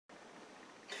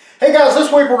Hey guys, this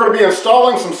week we're going to be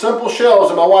installing some simple shelves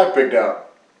that my wife picked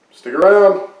out. Stick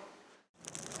around.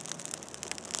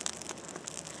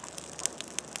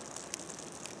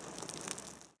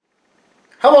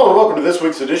 Hello and welcome to this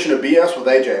week's edition of BS with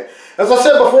AJ. As I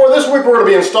said before, this week we're going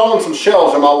to be installing some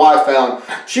shelves that my wife found.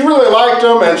 She really liked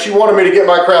them and she wanted me to get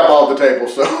my crap off the table,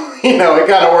 so you know, it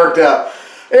kind of worked out.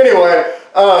 Anyway,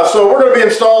 so we're going to be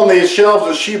installing these shelves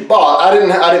that she bought.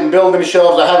 I didn't build any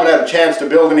shelves. I haven't had a chance to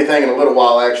build anything in a little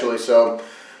while actually, so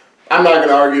I'm not going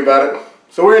to argue about it.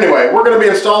 So anyway, we're going to be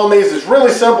installing these. It's a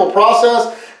really simple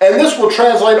process, and this will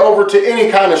translate over to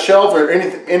any kind of shelf or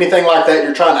anything like that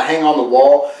you're trying to hang on the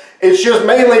wall. It's just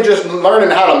mainly just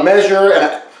learning how to measure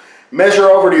and measure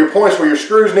over to your points where your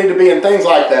screws need to be and things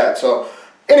like that. So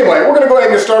anyway, we're going to go ahead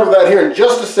and get started with that here in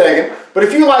just a second. But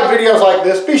if you like videos like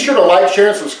this, be sure to like, share,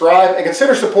 and subscribe, and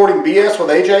consider supporting BS with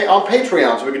AJ on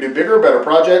Patreon so we can do bigger, better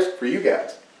projects for you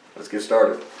guys. Let's get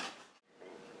started.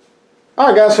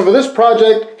 Alright guys, so for this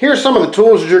project, here's some of the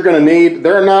tools that you're going to need.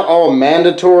 They're not all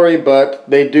mandatory, but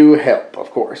they do help, of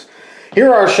course. Here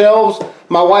are our shelves.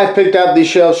 My wife picked out these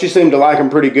shelves. She seemed to like them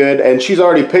pretty good, and she's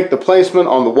already picked the placement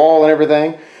on the wall and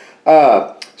everything.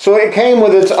 So it came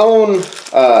with its own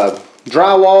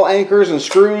drywall anchors and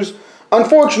screws.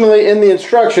 Unfortunately, in the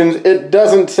instructions, it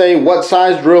doesn't say what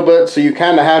size drill bit, so you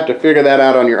kind of have to figure that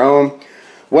out on your own.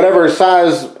 Whatever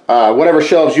size, whatever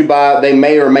shelves you buy, they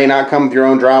may or may not come with your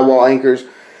own drywall anchors.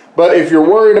 But if you're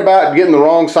worried about getting the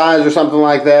wrong size or something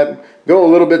like that, go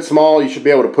a little bit small. You should be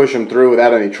able to push them through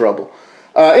without any trouble.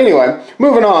 Anyway,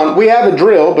 moving on, we have a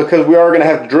drill because we are going to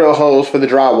have to drill holes for the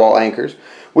drywall anchors.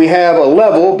 We have a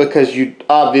level because you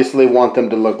obviously want them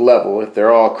to look level. If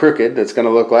they're all crooked, that's going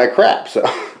to look like crap. So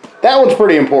that one's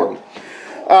pretty important.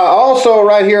 Also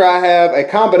right here I have a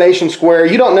combination square.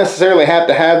 You don't necessarily have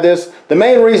to have this. The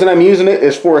main reason I'm using it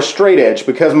is for a straight edge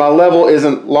because my level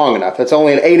isn't long enough. It's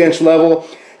only an 8-inch level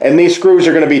and these screws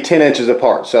are going to be 10 inches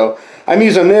apart. So I'm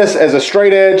using this as a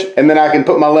straight edge and then I can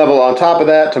put my level on top of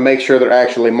that to make sure they're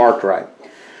actually marked right.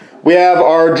 We have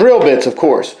our drill bits, of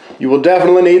course. You will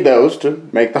definitely need those to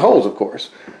make the holes, of course.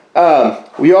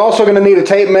 We're also going to need a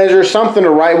tape measure, something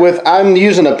to write with. I'm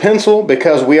using a pencil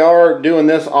because we are doing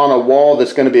this on a wall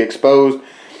that's going to be exposed.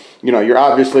 You know, you're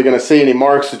obviously going to see any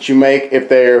marks that you make if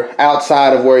they're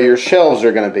outside of where your shelves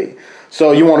are going to be.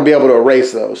 So you want to be able to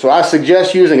erase those. So I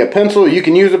suggest using a pencil. You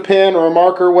can use a pen or a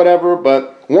marker or whatever,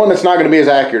 but one, it's not going to be as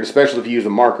accurate, especially if you use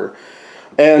a marker.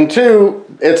 And two,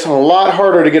 it's a lot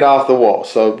harder to get off the wall.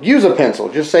 So use a pencil.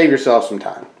 Just save yourself some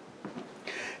time.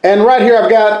 And right here I've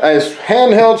got a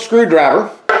handheld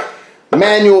screwdriver,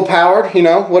 manual powered, you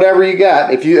know, whatever you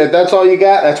got. If that's all you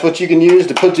got, that's what you can use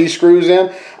to put these screws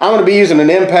in. I'm going to be using an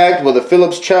impact with a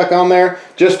Phillips chuck on there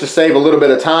just to save a little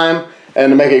bit of time and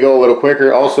to make it go a little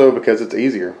quicker, also because it's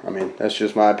easier. I mean, that's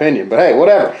just my opinion. But hey,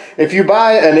 whatever. If you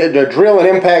buy a drill and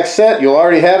impact set, you'll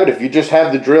already have it. If you just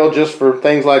have the drill just for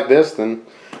things like this, then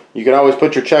you can always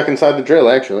put your chuck inside the drill,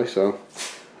 actually. So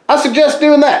I suggest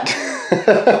doing that.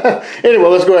 Anyway,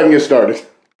 let's go ahead and get started.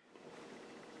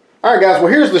 Alright guys, well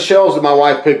here's the shelves that my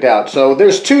wife picked out. So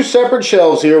there's two separate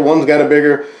shelves here. One's got a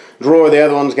bigger drawer, the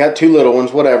other one's got two little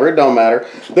ones, whatever, it don't matter.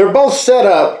 They're both set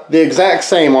up the exact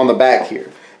same on the back here.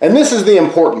 And this is the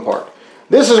important part.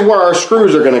 This is where our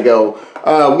screws are going to go.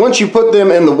 Once you put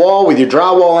them in the wall with your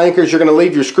drywall anchors, you're going to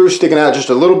leave your screw sticking out just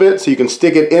a little bit so you can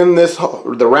stick it in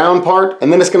the round part,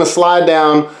 and then it's going to slide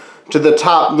down to the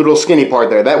top little skinny part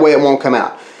there. That way it won't come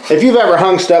out. If you've ever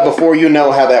hung stuff before, you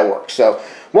know how that works. So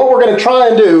what we're going to try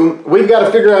and do, we've got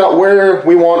to figure out where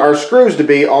we want our screws to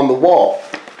be on the wall.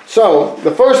 So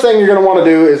the first thing you're going to want to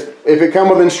do is, if it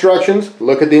comes with instructions,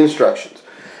 look at the instructions.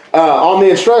 On the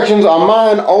instructions, on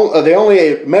mine, the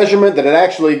only measurement that it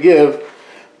actually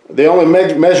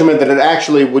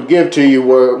would give to you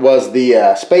was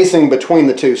the spacing between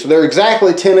the two. So they're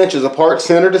exactly 10 inches apart,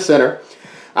 center to center.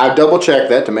 I double checked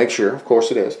that to make sure, of course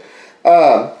it is.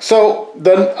 So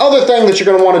the other thing that you're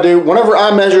going to want to do, whenever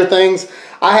I measure things,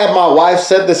 I had my wife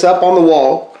set this up on the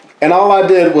wall, and all I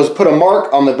did was put a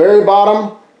mark on the very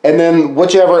bottom and then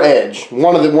whichever edge,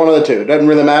 one of the two, it doesn't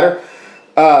really matter.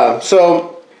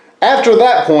 So after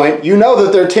that point, you know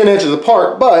that they're 10 inches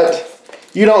apart, but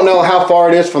you don't know how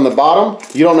far it is from the bottom,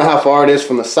 you don't know how far it is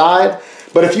from the side.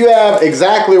 But if you have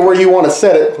exactly where you want to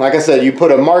set it, like I said, you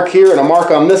put a mark here and a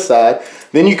mark on this side,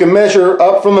 then you can measure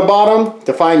up from the bottom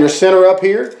to find your center up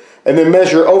here, and then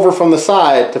measure over from the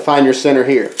side to find your center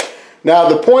here. Now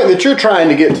the point that you're trying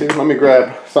to get to, let me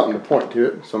grab something to point to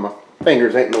it so my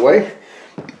fingers ain't in the way,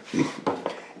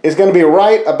 is going to be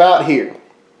right about here.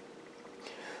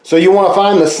 So you want to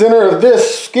find the center of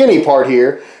this skinny part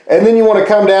here, And then you want to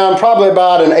come down probably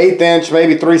about an 1/8 inch,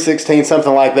 maybe 3/16,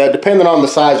 something like that, depending on the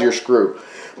size of your screw.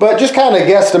 But just kind of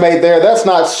guesstimate there. That's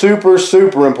not super,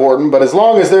 super important, but as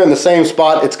long as they're in the same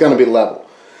spot, it's going to be level.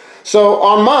 So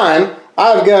on mine,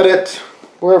 I've got it,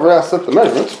 wherever I set the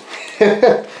measurements,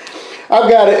 I've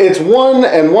got it, it's 1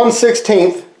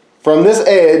 1/16 from this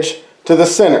edge to the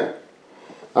center.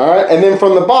 All right, and then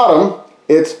from the bottom,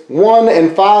 it's 1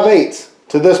 5/8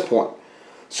 to this point.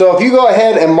 So if you go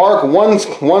ahead and mark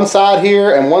one side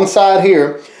here and one side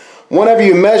here, whenever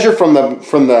you measure from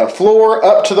the floor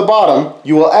up to the bottom,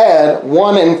 you will add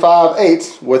 1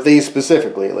 5/8 with these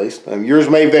specifically, at least. And yours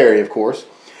may vary, of course.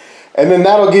 And then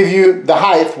that'll give you the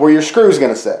height where your screw is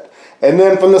going to set. And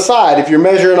then from the side, if you're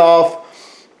measuring off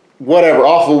whatever,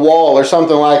 off a wall or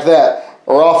something like that,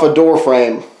 or off a door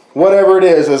frame, whatever it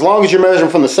is, as long as you're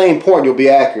measuring from the same point, you'll be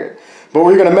accurate. But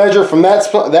we're going to measure from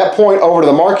that point over to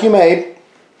the mark you made,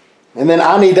 and then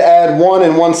I need to add 1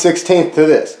 1/16 to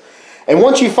this. And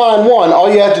once you find one,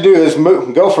 all you have to do is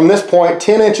go from this point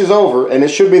 10 inches over, and it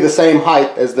should be the same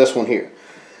height as this one here.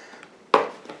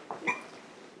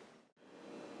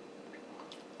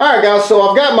 Alright guys, so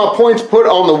I've got my points put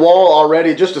on the wall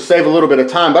already just to save a little bit of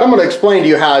time, but I'm going to explain to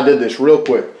you how I did this real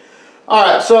quick.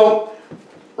 Alright, so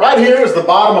right here is the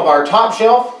bottom of our top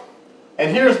shelf,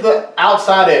 and here's the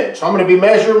outside edge. So I'm going to be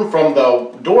measuring from the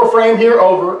door frame here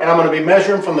over, and I'm going to be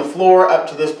measuring from the floor up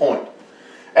to this point.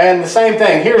 And the same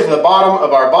thing, here's the bottom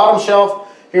of our bottom shelf,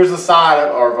 here's the side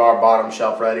of our bottom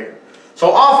shelf right here. So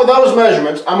off of those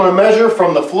measurements, I'm going to measure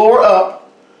from the floor up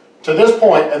to this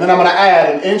point, and then I'm going to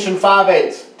add 1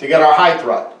 5/8 to get our height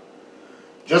right.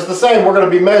 Just the same, we're going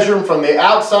to be measuring from the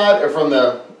outside, or from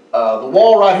the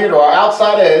wall right here to our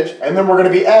outside edge, and then we're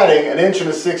going to be adding 1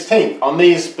 1/16 on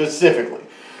these specifically.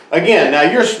 Again, now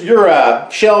your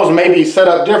shelves may be set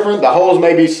up different, the holes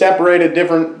may be separated,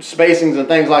 different spacings and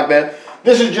things like that.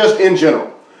 This is just in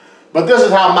general, but this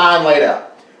is how mine laid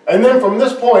out. And then from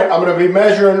this point, I'm going to be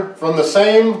measuring from the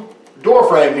same door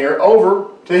frame here over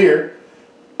to here,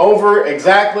 over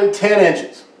exactly 10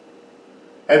 inches.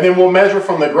 And then we'll measure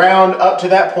from the ground up to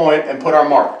that point and put our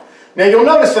mark. Now you'll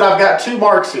notice that I've got 2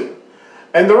 marks here.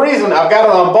 And the reason I've got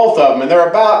it on both of them, and they're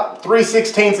about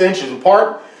 3/16 inches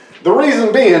apart, the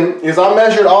reason being is I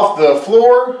measured off the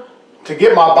floor to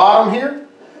get my bottom here,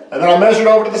 and then I measured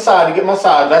over to the side to get my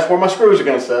side. That's where my screws are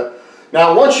going to set.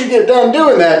 Now once you get done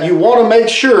doing that, you want to make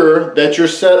sure that you're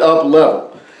set up level.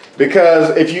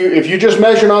 Because if you just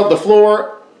measure off the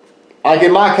floor, like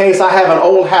in my case, I have an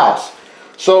old house,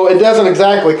 so it doesn't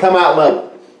exactly come out level.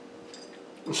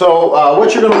 So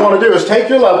what you're going to want to do is take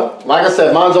your level. Like I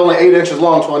said, mine's only 8 inches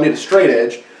long, so I need a straight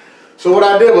edge. So what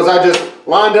I did was I just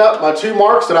lined up my 2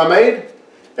 marks that I made,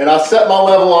 and I set my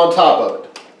level on top of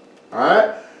it.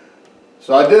 Alright?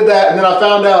 So I did that, and then I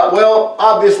found out, well,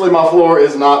 obviously my floor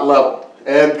is not level.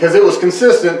 And because it was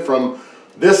consistent from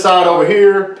this side over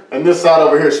here and this side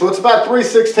over here. So it's about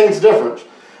 3/16 difference.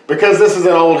 Because this is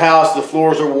an old house, the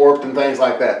floors are warped and things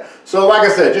like that. So like I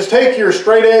said, just take your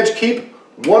straight edge, keep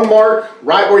one mark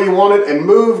right where you want it, and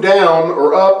move down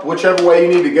or up whichever way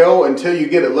you need to go until you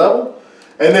get it level,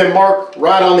 and then mark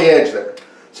right on the edge there.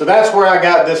 So that's where I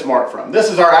got this mark from.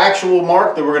 This is our actual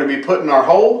mark that we're going to be putting our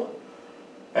hole,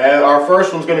 and our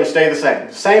first one's going to stay the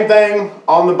same. Same thing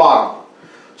on the bottom.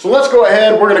 So let's go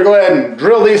ahead, we're going to go ahead and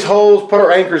drill these holes, put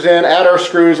our anchors in, add our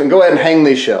screws, and go ahead and hang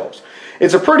these shelves.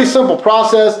 It's a pretty simple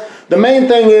process. The main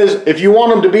thing is, if you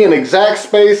want them to be an exact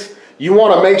space, you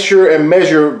want to make sure and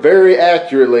measure very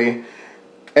accurately,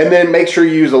 and then make sure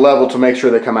you use a level to make sure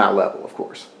they come out level, of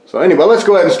course. So anyway, let's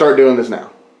go ahead and start doing this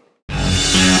now.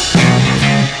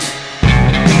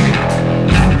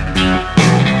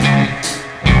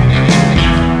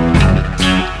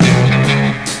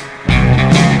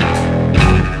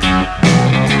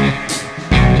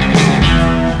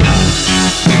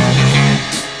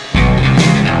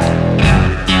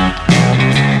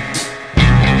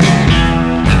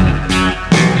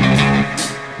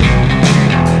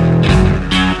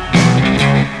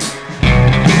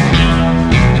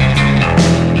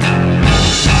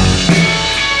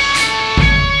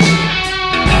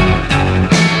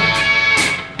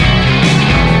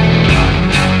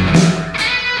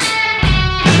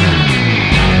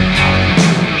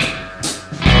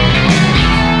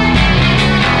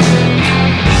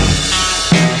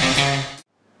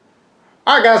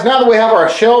 Alright guys, now that we have our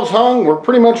shelves hung, we're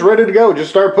pretty much ready to go. Just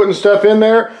start putting stuff in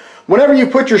there. Whenever you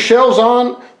put your shelves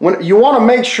on, you want to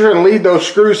make sure and leave those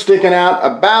screws sticking out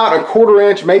about 1/4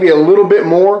 inch, maybe a little bit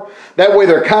more. That way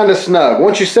they're kind of snug.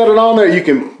 Once you set it on there,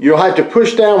 you'll have to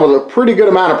push down with a pretty good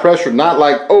amount of pressure, not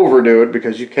like overdo it,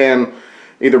 because you can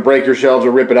either break your shelves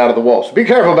or rip it out of the wall. So be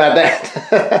careful about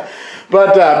that.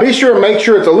 But be sure to make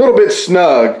sure it's a little bit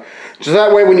snug. So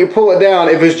that way when you pull it down,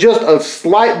 if it's just a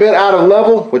slight bit out of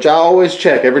level, which I always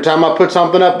check every time I put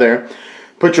something up there,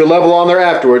 put your level on there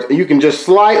afterwards, and you can just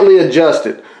slightly adjust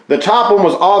it. The top one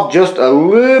was off just a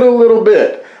little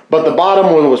bit, but the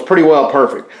bottom one was pretty well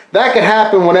perfect. That can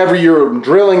happen whenever you're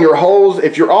drilling your holes.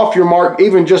 If you're off your mark,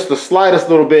 even just the slightest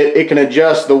little bit, it can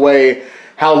adjust the way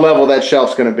how level that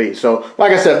shelf's going to be. So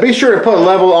like I said, be sure to put a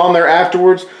level on there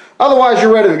afterwards. Otherwise,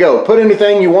 you're ready to go. Put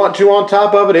anything you want to on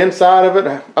top of it, inside of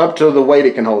it, up to the weight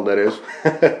it can hold, that is.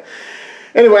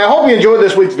 Anyway, I hope you enjoyed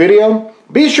this week's video.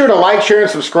 Be sure to like, share, and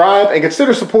subscribe, and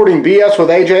consider supporting BS with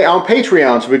AJ on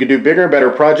Patreon so we can do bigger and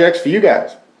better projects for you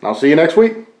guys. I'll see you next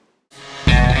week.